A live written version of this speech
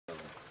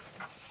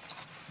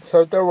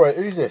So, Delroy,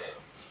 who's this?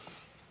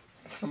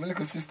 My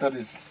little sister,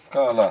 this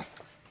Carla.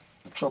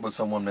 The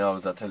troublesome one me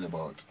always I tell you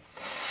about.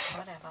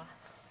 Whatever.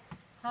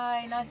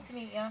 Hi, nice to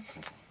meet you.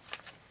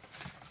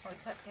 What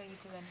exactly are you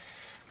doing?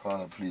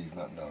 Carla, please,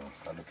 not now.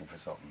 I'm looking for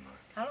something.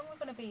 How long are we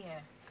going to be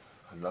here?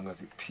 As long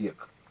as it take.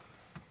 Come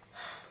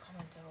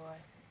on, Delroy.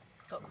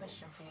 Got a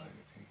question for you.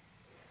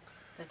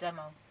 The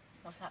demo.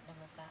 What's happening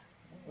with that?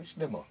 Which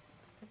demo?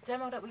 The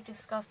demo that we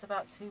discussed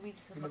about 2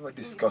 weeks ago. We never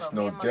discussed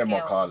no demo,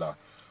 Carla.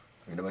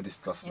 We never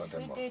discussed no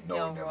demo. Yes, we did,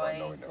 No, we never. Delroy.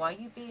 No, we never. Why are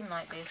you being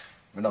like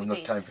this? We don't have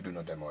no time to do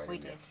no demo anymore. We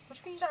did. What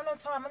do you mean you don't have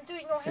no time? I'm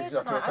doing your hair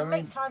exactly tonight. what I I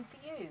make mean. time for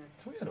you.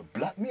 So you had to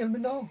blackmail me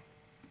now.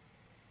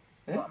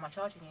 Eh? What, am I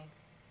charging you?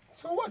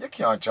 So what? You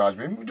can't charge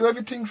me. We do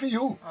everything for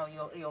you. Oh,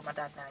 you're my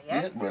dad now,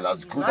 yeah? Yeah, well,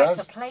 as you good like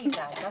as. to play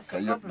dad. That's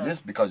your problem. Yes,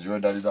 because your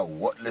dad is a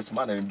worthless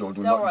man and he don't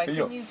do Delroy, nothing for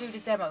you. can you do the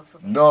demo for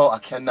me? No, I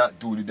cannot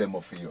do the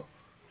demo for you.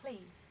 Please.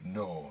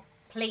 No.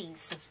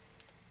 Please.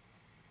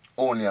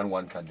 Only on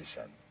one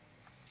condition.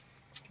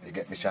 You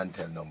get me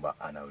Chantel number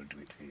and I will do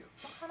it for you.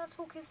 What kind of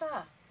talk is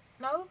that?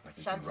 No, That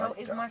is Chantel the right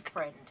is talk. my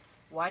friend.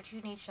 Why do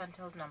you need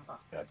Chantel's number?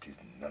 That is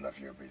none of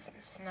your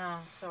business. No,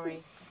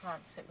 sorry. I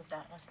can't sit with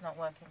that. That's not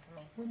working for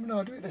me. Well,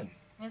 no, do it then.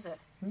 Is it?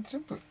 It's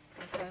simple.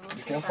 Okay, we'll You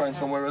see can about find that.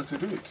 somewhere else to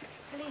do it.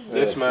 Please.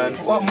 Yes, man.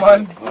 What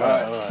man?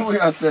 Alright.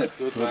 What you said?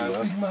 Good,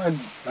 man. Big man.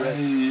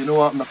 Hey, you know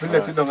what? I'm not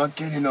let it down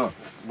again, you know.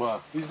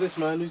 Wow. Who's this,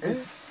 man? Who's Eh?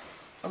 this?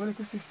 I'm a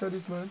little sister,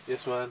 this man.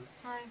 Yes, man.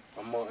 Hi.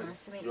 I'm Martin. Nice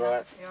to meet You you.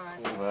 alright? You're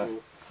alright. Cool, man.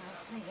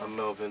 Nice to meet you. I'm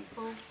Melvin.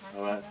 Cool. Nice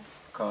Alright. to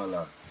meet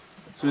Carla.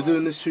 So we're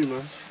doing this too,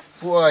 man.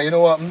 Boy, you know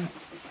what?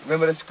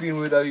 Remember the screen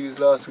reader I used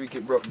last week?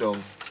 It broke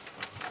down.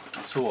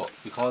 So what?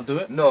 We can't do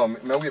it? No,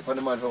 I wait for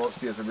the man from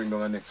upstairs to bring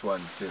down the next one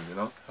still, you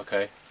know?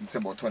 Okay. It's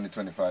about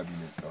 20-25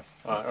 minutes now.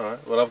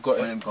 Alright. Well, I've got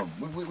When it. him come.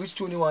 Which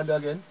tune you want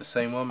again? The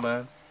same one,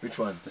 man. Which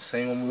one? The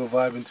same one we were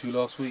vibing to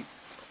last week.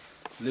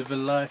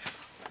 Living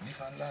life.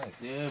 Live and Life.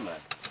 Yeah, man.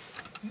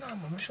 No,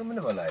 man, I'm sure I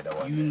never lied that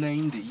one. You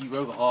named it. You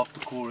wrote half the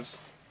chorus.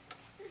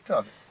 What you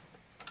talking?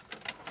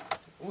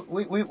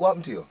 What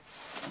happened to you?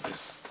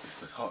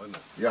 It's hot, isn't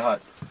it? You're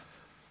hot.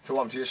 So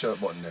what happened to your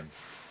shirt button then?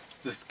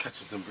 Just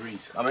catching some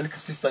breeze. I'm a little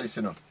sister this,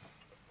 you know.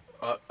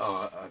 I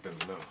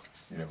don't know.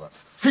 You never.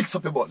 Fix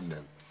up your button then.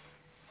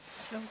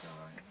 you. You're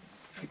alright.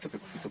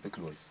 Fix up your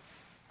clothes.